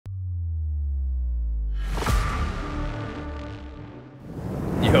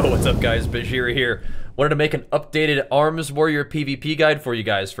Yo, what's up guys, Bajheera here. Wanted to make an updated Arms Warrior PvP guide for you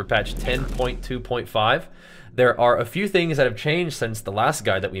guys for patch 10.2.5. There are a few things that have changed since the last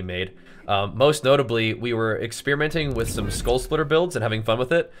guide that we made. Most notably, we were experimenting with some Skull Splitter builds and having fun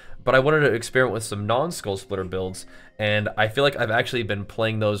with it, but I wanted to experiment with some non-Skull Splitter builds, and I feel like I've actually been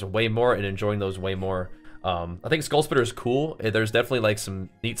playing those way more and enjoying those way more. I think Skull Splitter is cool. There's definitely like some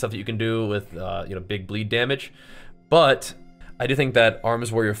neat stuff that you can do with you know, big bleed damage, but I do think that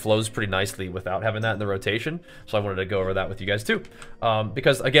Arms Warrior flows pretty nicely without having that in the rotation, so I wanted to go over that with you guys too.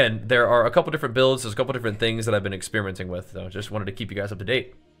 Because again, there are a couple different builds, there's a couple different things that I've been experimenting with, so just wanted to keep you guys up to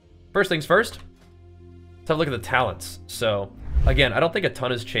date. First things first, let's have a look at the talents. So again, I don't think a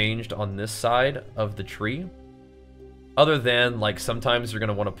ton has changed on this side of the tree, other than like sometimes you're going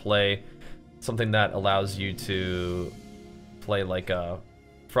to want to play something that allows you to play like a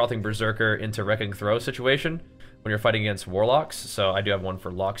Frothing Berserker into Wrecking Throw situation when you're fighting against Warlocks. So I do have one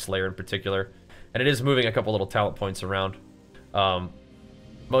for Lock Slayer in particular, and it is moving a couple little talent points around.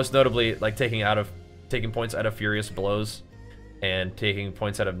 Most notably, like taking points out of Furious Blows, and taking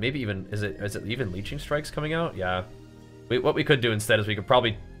points out of maybe even, is it even Leeching Strikes coming out? Yeah. What we could do instead is we could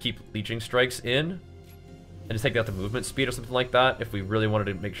probably keep Leeching Strikes in, and just take out the movement speed or something like that if we really wanted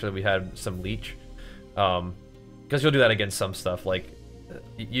to make sure that we had some Leech. Because you'll do that against some stuff. Like,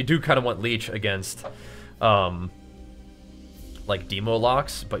 you do kind of want Leech against like Demo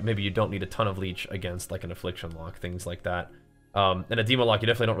locks, but maybe you don't need a ton of Leech against like an Affliction lock, things like that. And a Demo lock, you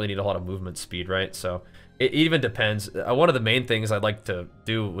definitely don't really need a lot of movement speed, right? So it even depends. One of the main things I'd like to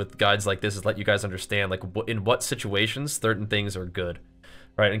do with guides like this is let you guys understand like in what situations certain things are good,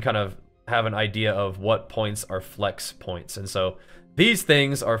 right? And kind of have an idea of what points are flex points. And so these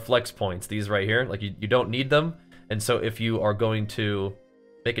things are flex points, these right here. Like you don't need them. And so if you are going to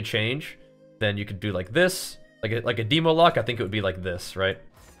make a change, then you could do like this, like a Demo lock. I think it would be like this, right?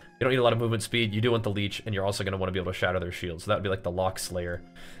 You don't need a lot of movement speed. You do want the Leech, and you're also going to want to be able to shatter their shield. So that would be like the Lock Slayer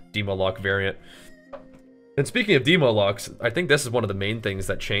Demo lock variant. And speaking of Demo locks, I think this is one of the main things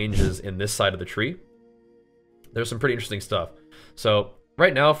that changes in this side of the tree. There's some pretty interesting stuff. So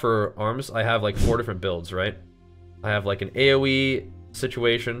right now for arms, I have like 4 different builds, right? I have like an AoE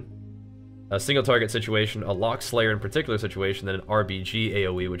situation, a single target situation, a Lock Slayer in particular situation, then an RBG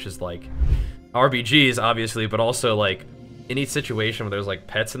AoE, which is like RBGs obviously, but also like any situation where there's like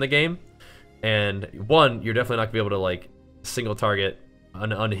pets in the game. And one, you're definitely not gonna be able to like single target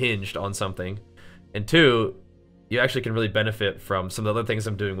unhinged on something, and two, you actually can really benefit from some of the other things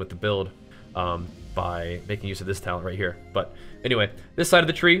I'm doing with the build by making use of this talent right here. But anyway, this side of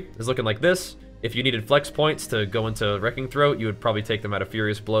the tree is looking like this. If you needed flex points to go into Wrecking Throw, you would probably take them out of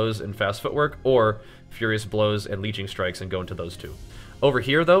Furious Blows and Fast Footwork, or Furious Blows and Leeching Strikes and go into those two. Over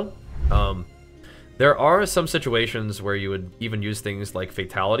here though, there are some situations where you would even use things like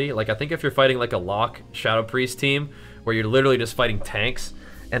Fatality. Like I think if you're fighting like a Lock Shadow Priest team, where you're literally just fighting tanks,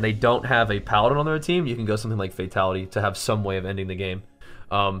 and they don't have a Paladin on their team, you can go something like Fatality to have some way of ending the game.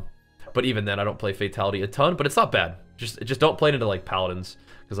 But even then, I don't play Fatality a ton, but it's not bad. Just don't play it into like Paladins,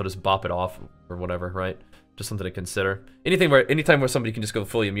 because they'll just bop it off or whatever, right? Just something to consider. Anytime where somebody can just go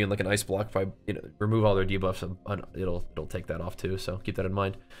fully immune, like an Ice Block, if I remove all their debuffs, it'll take that off too. So keep that in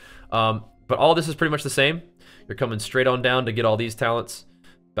mind. But all this is pretty much the same. You're coming straight on down to get all these talents.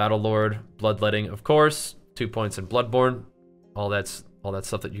 Battle Lord, Bloodletting, of course, 2 points in Bloodborne. All that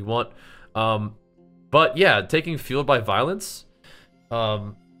stuff that you want. But yeah, taking Fueled by Violence,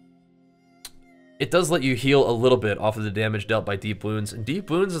 it does let you heal a little bit off of the damage dealt by Deep Wounds. And Deep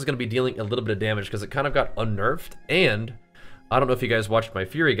Wounds is going to be dealing a little bit of damage because it kind of got unnerfed. And I don't know if you guys watched my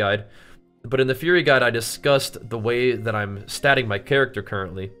Fury guide, but in the Fury guide, I discussed the way that I'm statting my character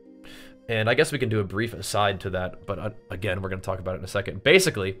currently. And I guess we can do a brief aside to that, but again, we're going to talk about it in a second.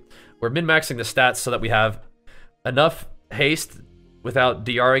 Basically, we're min-maxing the stats so that we have enough haste without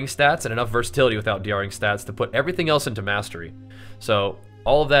DRing stats and enough versatility without DRing stats to put everything else into mastery. So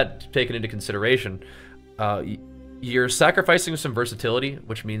all of that taken into consideration, you're sacrificing some versatility,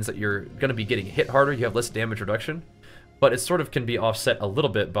 which means that you're going to be getting hit harder, you have less damage reduction, but it sort of can be offset a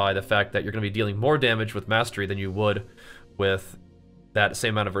little bit by the fact that you're going to be dealing more damage with mastery than you would with that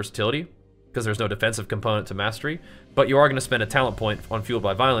same amount of versatility, because there's no defensive component to mastery, but you are going to spend a talent point on Fueled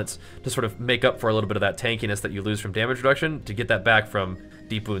by Violence to sort of make up for a little bit of that tankiness that you lose from damage reduction to get that back from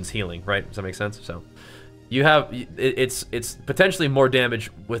Deep Wounds healing, right? Does that make sense? So you have, it's potentially more damage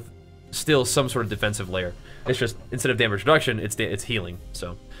with still some sort of defensive layer. It's just, instead of damage reduction, it's healing.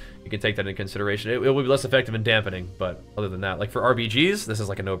 So you can take that into consideration. It will be less effective in dampening, but other than that, like for RBGs, this is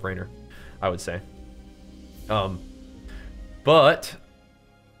like a no-brainer, I would say. But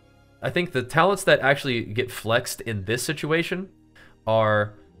I think the talents that actually get flexed in this situation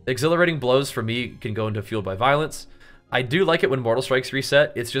are Exhilarating blows for me can go into fueled by violence. I do like it when Mortal Strikes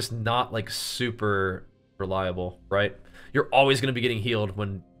reset. It's just not like super reliable, right? You're always going to be getting healed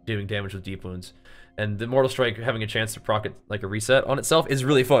when doing damage with deep wounds. And the Mortal Strike having a chance to proc it like a reset on itself is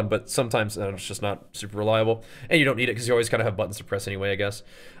really fun, but sometimes it's just not super reliable. And you don't need it because you always kind of have buttons to press anyway, I guess.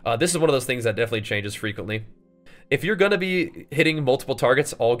 This is one of those things that definitely changes frequently. If you're going to be hitting multiple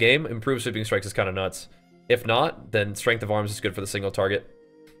targets all game, improved sweeping strikes is kind of nuts. If not, then strength of arms is good for the single target.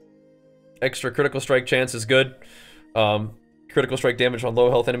 Extra critical strike chance is good. Critical strike damage on low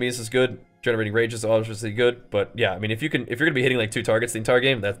health enemies is good. Generating rage is obviously good, but yeah, I mean, if you're gonna be hitting like 2 targets the entire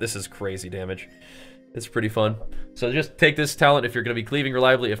game, this is crazy damage. It's pretty fun. So just take this talent if you're gonna be cleaving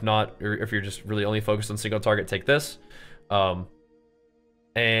reliably. If not, or if you're just really only focused on single target, take this.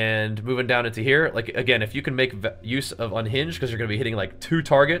 And moving down into here, like again, if you can make use of Unhinged because you're gonna be hitting like 2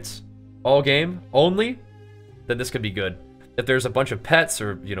 targets all game only, then this could be good. If there's a bunch of pets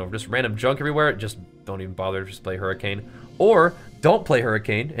or, you know, just random junk everywhere, just don't even bother, just play Hurricane. Or don't play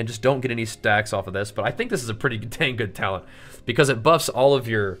Hurricane and just don't get any stacks off of this. But I think this is a pretty dang good talent because it buffs all of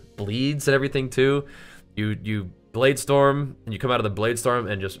your bleeds and everything too. You Blade Storm and you come out of the Blade Storm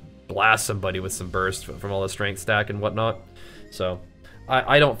and just blast somebody with some burst from all the strength stack and whatnot. So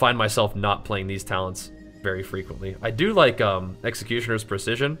I don't find myself not playing these talents very frequently. I do like Executioner's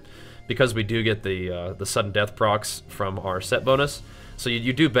Precision, because we do get the sudden death procs from our set bonus. So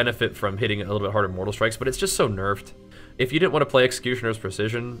you do benefit from hitting a little bit harder Mortal Strikes, but it's just so nerfed. If you didn't want to play Executioner's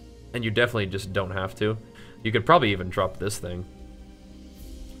Precision, and you definitely just don't have to, you could probably even drop this thing.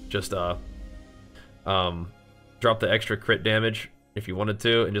 Just drop the extra crit damage if you wanted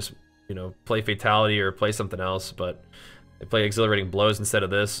to, and just, you know, play Fatality or play something else, but play Exhilarating Blows instead of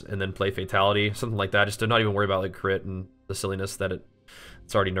this, and then play Fatality, something like that, just to not even worry about like crit and the silliness that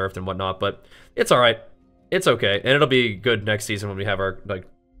it's already nerfed and whatnot. But it's alright. It's okay. And it'll be good next season when we have our like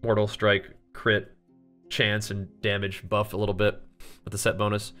Mortal Strike crit chance and damage buffed a little bit with the set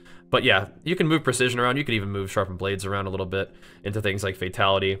bonus. But yeah, you can move Precision around. You can even move Sharpened Blades around a little bit into things like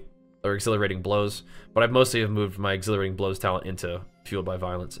Fatality or Exhilarating Blows. But I've mostly moved my Exhilarating Blows talent into Fueled by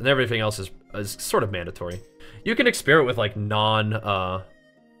Violence. And everything else is sort of mandatory. You can experiment with like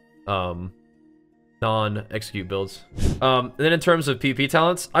non-execute builds. And then in terms of PvP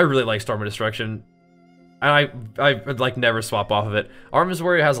talents, I really like Storm of Destruction. And I like never swap off of it. Arms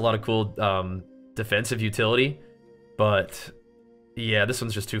Warrior has a lot of cool defensive utility, but yeah, this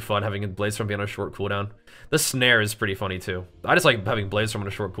one's just too fun having Blade Storm be on a short cooldown. The Snare is pretty funny too. I just like having Blade Storm on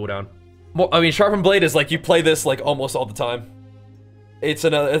a short cooldown. I mean, Sharpened Blade is like, you play this like almost all the time. It's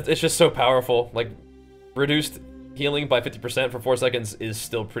just so powerful. Like, reduced healing by 50% for 4 seconds is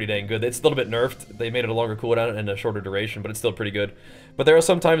still pretty dang good. It's a little bit nerfed. They made it a longer cooldown and a shorter duration, but it's still pretty good. But there are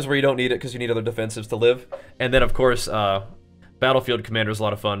some times where you don't need it because you need other defensives to live. And then, of course, Battlefield Commander is a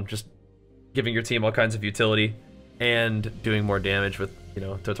lot of fun. Just giving your team all kinds of utility and doing more damage with, you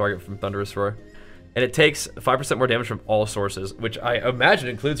know, to a target from Thunderous Roar. And it takes 5% more damage from all sources, which I imagine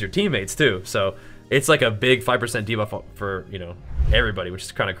includes your teammates too. So it's like a big 5% debuff for, you know, everybody, which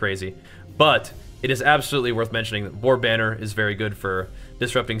is kind of crazy. But it is absolutely worth mentioning that War Banner is very good for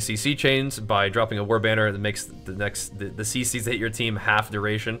disrupting CC chains by dropping a War Banner that makes the CCs that hit your team half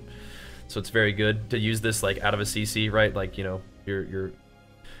duration. So it's very good to use this like out of a CC, right? Like, you know,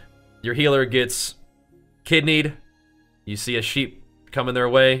 your healer gets kidneyed, you see a sheep coming their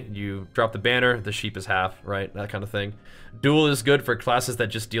way, you drop the banner, the sheep is half, right? That kind of thing. Duel is good for classes that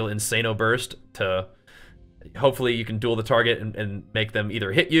just deal Insano Burst to hopefully you can duel the target and make them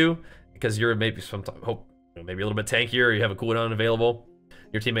either hit you because you're maybe maybe a little bit tankier, or you have a cooldown available,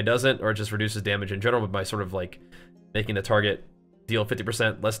 your teammate doesn't, or it just reduces damage in general by sort of like making the target deal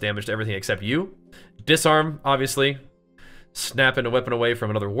 50% less damage to everything except you. Disarm, obviously. Snapping a weapon away from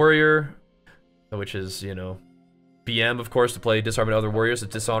another warrior, which is, you know, BM, of course, to play disarming other warriors.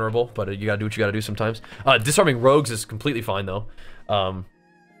 It's dishonorable, but you gotta do what you gotta do sometimes. Disarming rogues is completely fine, though.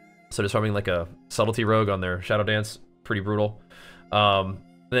 So disarming like a subtlety rogue on their Shadow Dance, pretty brutal. And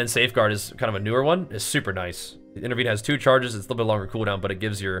then Safeguard is kind of a newer one. It's super nice. Intervene has 2 charges. It's a little bit longer cooldown, but it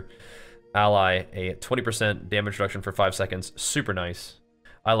gives your ally a 20% damage reduction for 5 seconds. Super nice.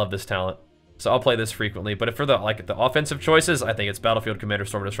 I love this talent. So I'll play this frequently. But for the offensive choices, I think it's Battlefield Commander,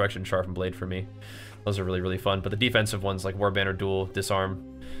 Storm of Destruction, Sharpened Blade for me. Those are really, really fun. But the defensive ones like War Banner, Duel,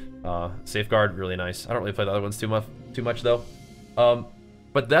 Disarm, Safeguard, really nice. I don't really play the other ones too much though.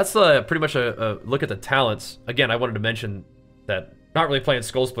 But that's pretty much a look at the talents. Again, I wanted to mention that not really playing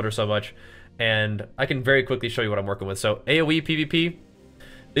Skull Splitter so much, and I can very quickly show you what I'm working with. So AoE PvP,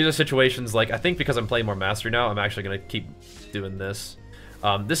 these are situations like, I think because I'm playing more Mastery now, I'm actually going to keep doing this.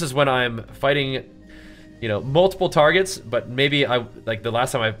 This is when I'm fighting you know, multiple targets, but maybe like the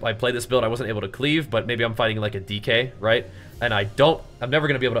last time I played this build, I wasn't able to cleave, but maybe I'm fighting like a DK, right? And I'm never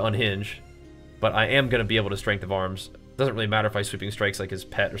going to be able to unhinge, but I am going to be able to strength of arms. Doesn't really matter if I sweeping strikes like his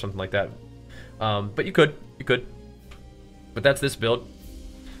pet or something like that. But you could. But that's this build.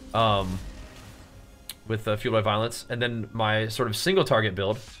 With Fueled by Violence. And then my sort of single target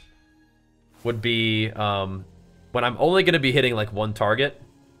build would be when I'm only going to be hitting like one target.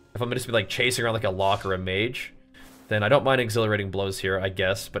 If I'm going to just be like chasing around like a lock or a mage, then I don't mind exhilarating blows here, I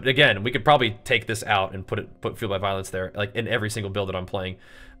guess. But again, we could probably take this out and put Fueled by Violence there, like in every single build that I'm playing.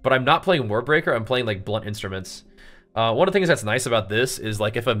 But I'm not playing Warbreaker, I'm playing like blunt instruments. One of the things that's nice about this is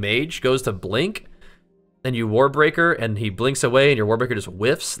like if a mage goes to blink and you Warbreaker and he blinks away and your Warbreaker just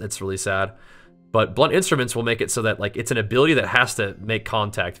whiffs, that's really sad. But blunt instruments will make it so that like it's an ability that has to make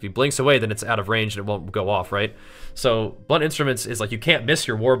contact. If he blinks away, then it's out of range and it won't go off, right? So blunt instruments is like you can't miss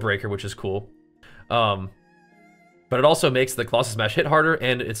your Warbreaker, which is cool. But it also makes the Colossus Smash hit harder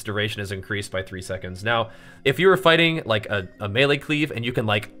and its duration is increased by 3 seconds. Now, if you were fighting like a melee cleave and you can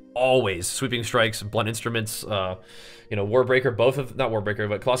like always sweeping strikes, blunt instruments, you know, Warbreaker, not Warbreaker,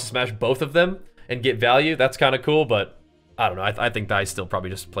 but Colossus Smash, both of them, and get value, that's kind of cool, but I don't know. I think I still probably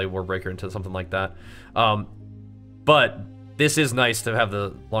just play Warbreaker into something like that. But this is nice to have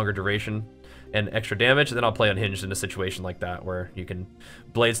the longer duration and extra damage. And then I'll play Unhinged in a situation like that where you can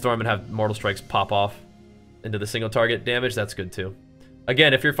Blade Storm and have Mortal Strikes pop off into the single target damage. That's good too.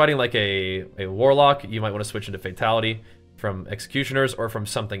 Again, if you're fighting like a Warlock, you might want to switch into Fatality from Executioners or from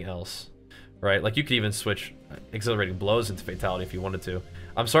something else, right? Like you could even switch Exhilarating Blows into Fatality if you wanted to.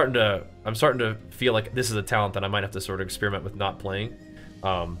 I'm starting to feel like this is a talent that I might have to sort of experiment with not playing.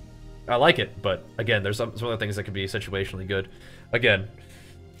 I like it, but again, there's some other things that could be situationally good. Again,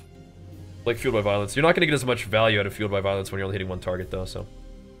 like Fueled by Violence. You're not going to get as much value out of Fueled by Violence when you're only hitting one target, though, so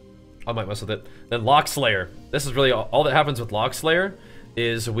I might mess with it. Then Lock Slayer. This is really all that happens with Lock Slayer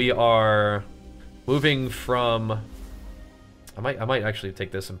is we are moving from... I might actually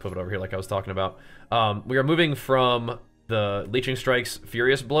take this and put it over here like I was talking about. We are moving from the Leeching Strikes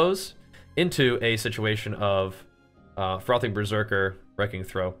Furious Blows into a situation of Frothing Berserker Wrecking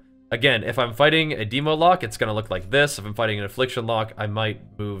Throw. Again, if I'm fighting a Demo Lock, it's going to look like this. If I'm fighting an Affliction Lock, I might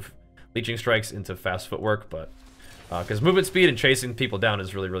move Leeching Strikes into Fast Footwork, but because movement speed and chasing people down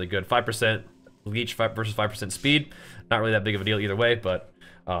is really, really good. 5% Leech versus 5% speed, not really that big of a deal either way, but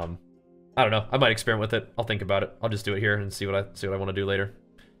I don't know. I might experiment with it. I'll think about it. I'll just do it here and see what I want to do later.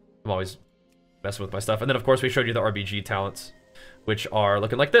 I'm always messing with my stuff. And then, of course, we showed you the RBG talents, which are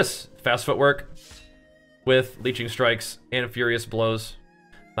looking like this. Fast Footwork with Leeching Strikes and Furious Blows.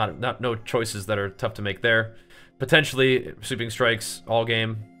 No choices that are tough to make there. Potentially, Sweeping Strikes, all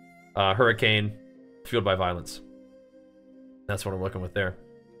game, Hurricane, Fueled by Violence. That's what I'm looking with there.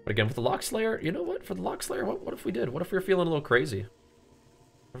 But again, with the Lock Slayer, you know what? For the Lock Slayer, what if we did? What if we were feeling a little crazy?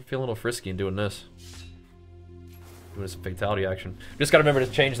 I'm feeling a little frisky and doing this. Doing some Fatality action. Just gotta remember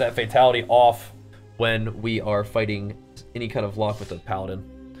to change that Fatality off when we are fighting any kind of lock with a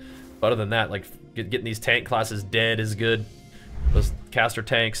Paladin. But other than that, like, getting these tank classes dead is good. Those caster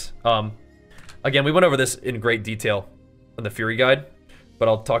tanks. Again, we went over this in great detail in the Fury Guide, but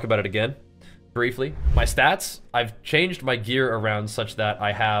I'll talk about it again briefly. My stats, I've changed my gear around such that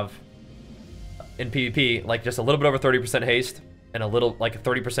I have, in PvP, like just a little bit over 30% haste, and a little, like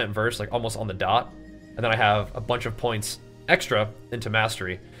 30% verse, like almost on the dot. And then I have a bunch of points extra into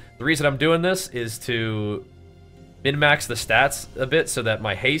Mastery. The reason I'm doing this is to min-max the stats a bit so that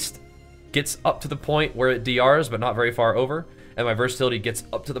my haste gets up to the point where it DRs, but not very far over. And my versatility gets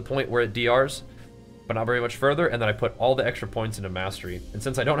up to the point where it DRs, but not very much further. And then I put all the extra points into Mastery. And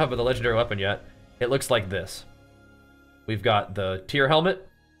since I don't have the legendary weapon yet, it looks like this. We've got the Tier Helmet.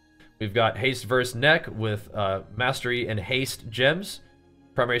 We've got Haste Verse Neck with Mastery and Haste Gems.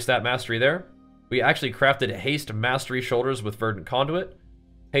 Primary stat Mastery there. We actually crafted Haste Mastery Shoulders with Verdant Conduit.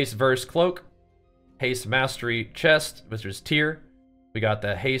 Haste Verse Cloak. Haste Mastery Chest, which is Tier. We got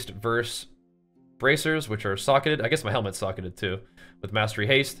the Haste Verse Bracers, which are socketed. I guess my helmet's socketed too. With Mastery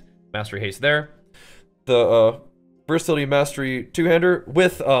Haste. Mastery Haste there. The Versatility Mastery Two-Hander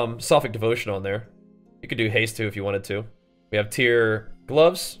with Sophic Devotion on there. You could do Haste too if you wanted to. We have Tier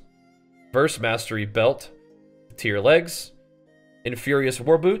Gloves. Verse Mastery Belt. Tier Legs. Infurious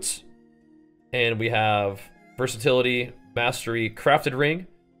War Boots. And we have Versatility Mastery Crafted Ring.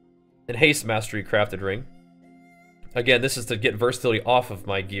 And Haste Mastery Crafted Ring. Again, this is to get versatility off of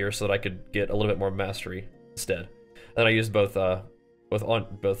my gear so that I could get a little bit more mastery instead. And I used both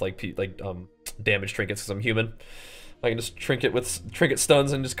damage trinkets because I'm human. I can just trinket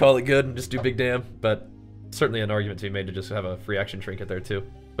stuns and just call it good and just do big damn. But certainly an argument to be made to just have a free action trinket there too.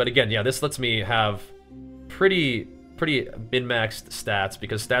 But again, yeah, this lets me have pretty min-maxed stats,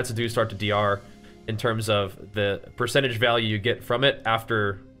 because stats do start to DR in terms of the percentage value you get from it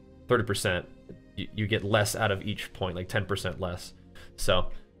after 30%. You get less out of each point, like 10% less. So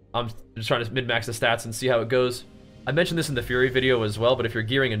I'm just trying to min-max the stats and see how it goes. I mentioned this in the Fury video as well, but if you're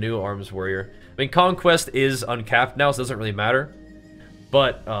gearing a new Arms Warrior, I mean, Conquest is uncapped now, so it doesn't really matter.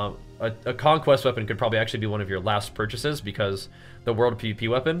 But a Conquest weapon could probably actually be one of your last purchases, because the World PvP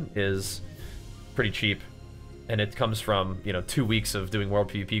weapon is pretty cheap. And it comes from, you know, 2 weeks of doing World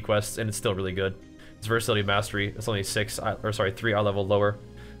PvP quests, and it's still really good. It's Versatility Mastery. It's only 3 eye level lower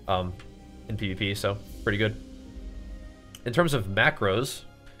in PvP, so pretty good. In terms of macros,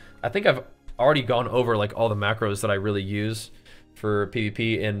 I think I've already gone over like all the macros that I really use for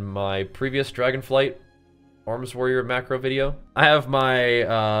PvP in my previous Dragonflight Arms Warrior macro video. I have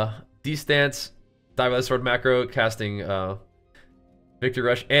my D-Stance, Dive by the Sword macro, casting Victory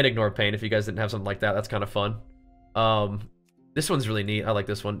Rush, and Ignore Pain. If you guys didn't have something like that, that's kind of fun. This one's really neat. I like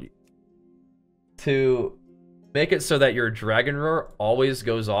this one. To make it so that your Dragon Roar always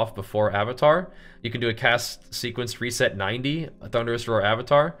goes off before Avatar, you can do a cast sequence reset 90, a Thunderous Roar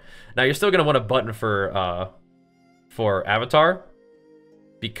Avatar. Now you're still gonna want a button for Avatar,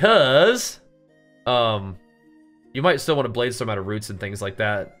 because you might still want to Blade Storm out of roots and things like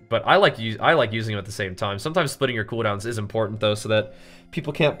that. But I like using them at the same time. Sometimes splitting your cooldowns is important though, so that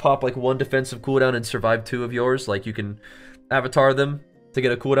people can't pop like one defensive cooldown and survive 2 of yours. Like you can Avatar them to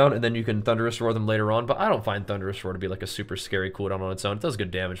get a cooldown, and then you can Thunderous Roar them later on. But I don't find Thunderous Roar to be like a super scary cooldown on its own. It does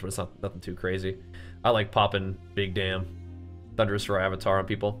good damage, but it's nothing too crazy. I like popping big damn Thunderous Roar Avatar on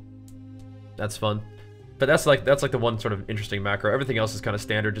people. That's fun. But that's like the one sort of interesting macro. Everything else is kind of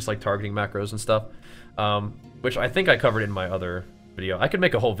standard, just like targeting macros and stuff, which I think I covered in my other video. I could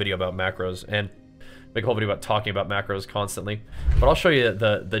make a whole video about macros and make a whole video about talking about macros constantly. But I'll show you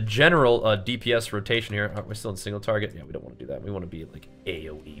the general DPS rotation here. We're still in single target. Yeah, we don't want to do that. We want to be like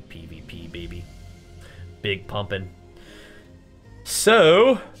AoE PvP, baby. Big pumping.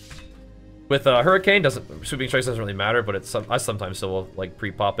 So with Hurricane, Sweeping Strikes doesn't really matter, but I sometimes still will like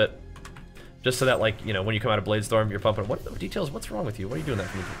pre-pop it. Just so that, like, you know, when you come out of Blade Storm, you're pumping. What details? What's wrong with you? What are you doing that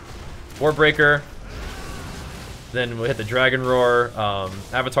for me? Warbreaker. Then we'll hit the Dragon Roar,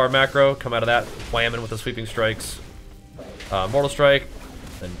 Avatar macro. Come out of that, whamming with the Sweeping Strikes. Mortal Strike.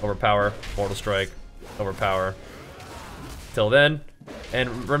 Then Overpower. Mortal Strike. Overpower. Till then.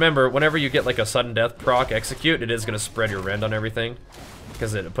 And remember, whenever you get, like, a Sudden Death proc execute, it is going to spread your rend on everything.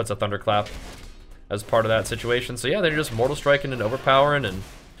 Because it puts a Thunderclap as part of that situation. So, yeah, they're just Mortal Striking and Overpowering and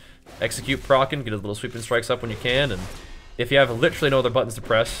execute procking, get a little Sweeping Strikes up when you can, and if you have literally no other buttons to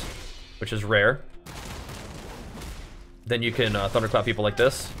press, which is rare, then you can Thunderclap people like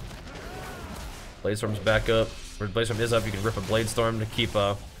this. Blade Storm's back up, or Blade Storm is up, you can rip a Blade Storm to keep,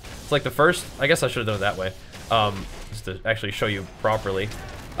 it's like the first, I guess I should have done it that way, just to actually show you properly.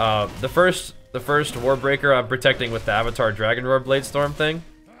 The first Warbreaker I'm protecting with the Avatar Dragon Roar Blade Storm thing.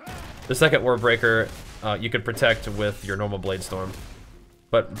 The second Warbreaker, you could protect with your normal Blade Storm.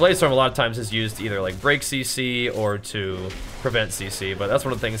 But Blade Storm a lot of times is used to either like break CC or to prevent CC, but that's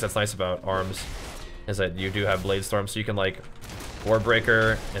one of the things that's nice about Arms, is that you do have Blade Storm, so you can like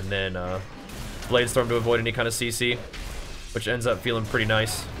Warbreaker and then Blade Storm to avoid any kind of CC, which ends up feeling pretty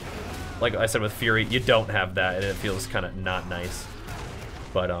nice. Like I said with Fury, you don't have that and it feels kind of not nice.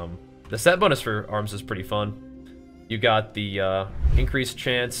 But the set bonus for Arms is pretty fun. You got the increased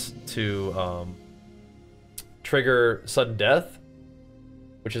chance to trigger Sudden Death,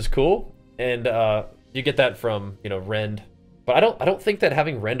 which is cool, and you get that from, you know, Rend. But I don't think that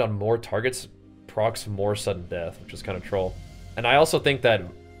having Rend on more targets procs more Sudden Death, which is kind of troll. And I also think that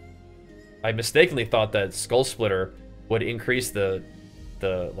I mistakenly thought that Skull Splitter would increase the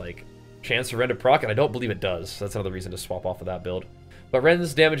like chance for Rend to proc, and I don't believe it does. So that's another reason to swap off of that build. But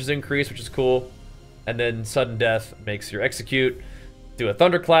Rend's damage is increased, which is cool, and then Sudden Death makes your execute, do a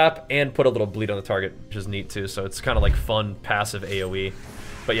Thunderclap, and put a little bleed on the target, which is neat too. So it's kind of like fun passive AoE.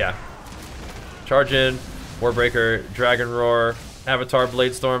 But yeah, charge in, Warbreaker, Dragon Roar, Avatar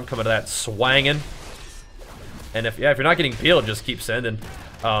Blade Storm, come out of that swangin'. And if you're not getting peeled, just keep sending.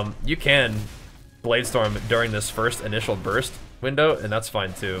 You can Blade Storm during this first initial burst window, and that's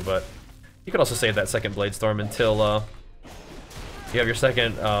fine too. But you can also save that second Blade Storm until you have your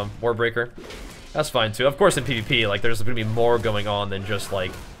second Warbreaker. That's fine too. Of course, in PvP, like there's gonna be more going on than just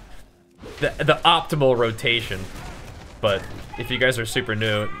like the optimal rotation. But if you guys are super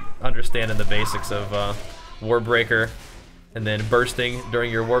new, understanding the basics of Warbreaker and then bursting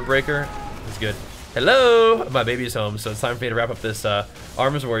during your Warbreaker is good. Hello! My baby's home, so it's time for me to wrap up this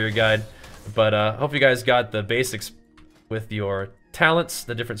Arms Warrior guide. But hope you guys got the basics with your talents,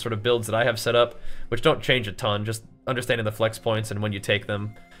 the different sort of builds that I have set up, which don't change a ton. Just understanding the flex points and when you take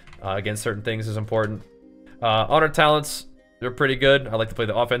them against certain things is important. Honor talents, they're pretty good. I like to play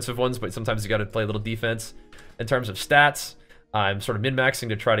the offensive ones, but sometimes you got to play a little defense. In terms of stats, I'm sort of min-maxing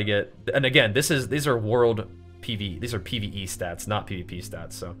to try to get, and again, these are world PvE, these are PvE stats, not PvP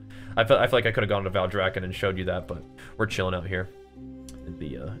stats. So I feel like I could have gone to Valdrakken and showed you that, but we're chilling out here in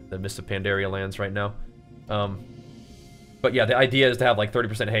the Mist of Pandaria lands right now. But yeah, the idea is to have like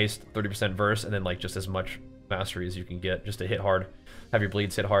 30% haste, 30% verse, and then like just as much mastery as you can get, just to hit hard, have your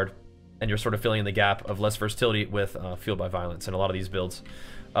bleeds hit hard, and you're sort of filling in the gap of less versatility with fueled by violence in a lot of these builds.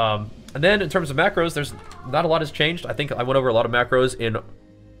 And then in terms of macros, there's not a lot has changed. I think I went over a lot of macros in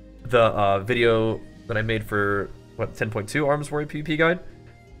the video that I made for, what, 10.2 Arms Warrior PvP guide.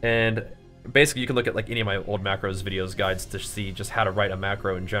 And basically you can look at like any of my old macros videos guides to see just how to write a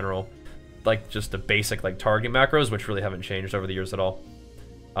macro in general. Like just the basic like targeting macros, which really haven't changed over the years at all.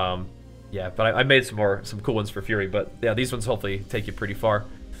 Yeah, but I made some cool ones for Fury, but yeah, these ones hopefully take you pretty far.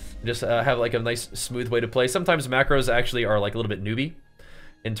 Just have like a nice smooth way to play. Sometimes macros actually are like a little bit newbie.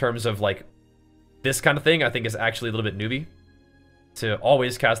 In terms of like this kind of thing, I think is actually a little bit newbie to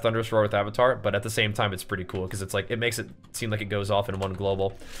always cast Thunderous Roar with Avatar, but at the same time it's pretty cool because it's like it makes it seem like it goes off in one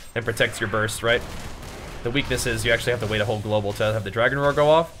global and protects your burst, right? The weakness is you actually have to wait a whole global to have the Dragon Roar go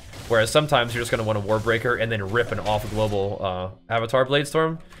off, whereas sometimes you're just going to want a Warbreaker and then rip an off global Avatar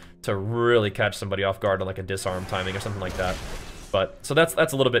Bladestorm to really catch somebody off guard on like a disarm timing or something like that. But so that's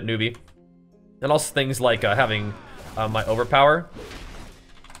a little bit newbie. And also things like having my Overpower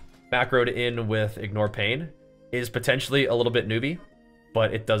macroed in with Ignore Pain is potentially a little bit newbie,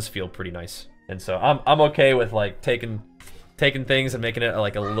 but it does feel pretty nice. And so I'm okay with like taking things and making it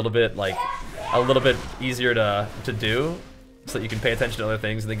like a little bit easier to do, so that you can pay attention to other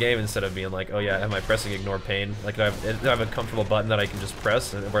things in the game instead of being like, oh yeah, am I pressing Ignore Pain? Like I have a comfortable button that I can just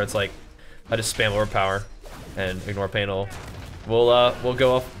press, and where it's like I just spam Overpower and Ignore Pain will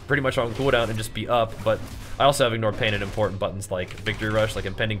go off pretty much on cooldown and just be up. But I also have Ignore Pain in important buttons like Victory Rush, like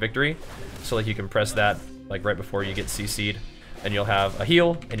Impending Victory, so like you can press that like right before you get CC'd, and you'll have a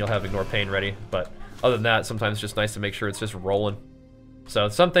heal and you'll have Ignore Pain ready. But other than that, sometimes it's just nice to make sure it's just rolling. So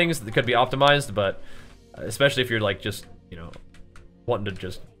some things that could be optimized, but especially if you're like just, you know, wanting to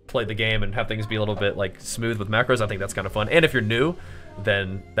just play the game and have things be a little bit like smooth with macros, I think that's kind of fun. And if you're new,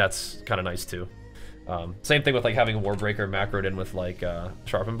 then that's kind of nice too. Same thing with like having a Warbreaker macroed in with like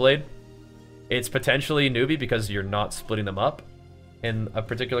Sharpened Blade. It's potentially newbie because you're not splitting them up in a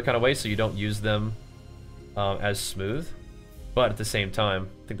particular kind of way, so you don't use them as smooth. But at the same time,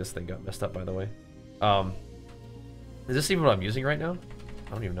 I think this thing got messed up, by the way. Is this even what I'm using right now? I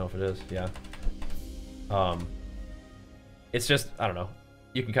don't even know if it is. Yeah. It's just, I don't know.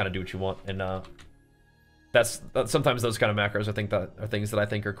 You can kind of do what you want, and that's sometimes those kind of macros I think that are things that I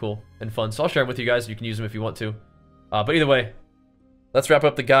think are cool and fun. So I'll share them with you guys. You can use them if you want to. But either way, let's wrap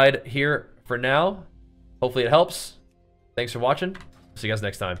up the guide here for now. Hopefully it helps. Thanks for watching. See you guys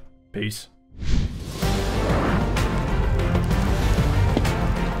next time. Peace.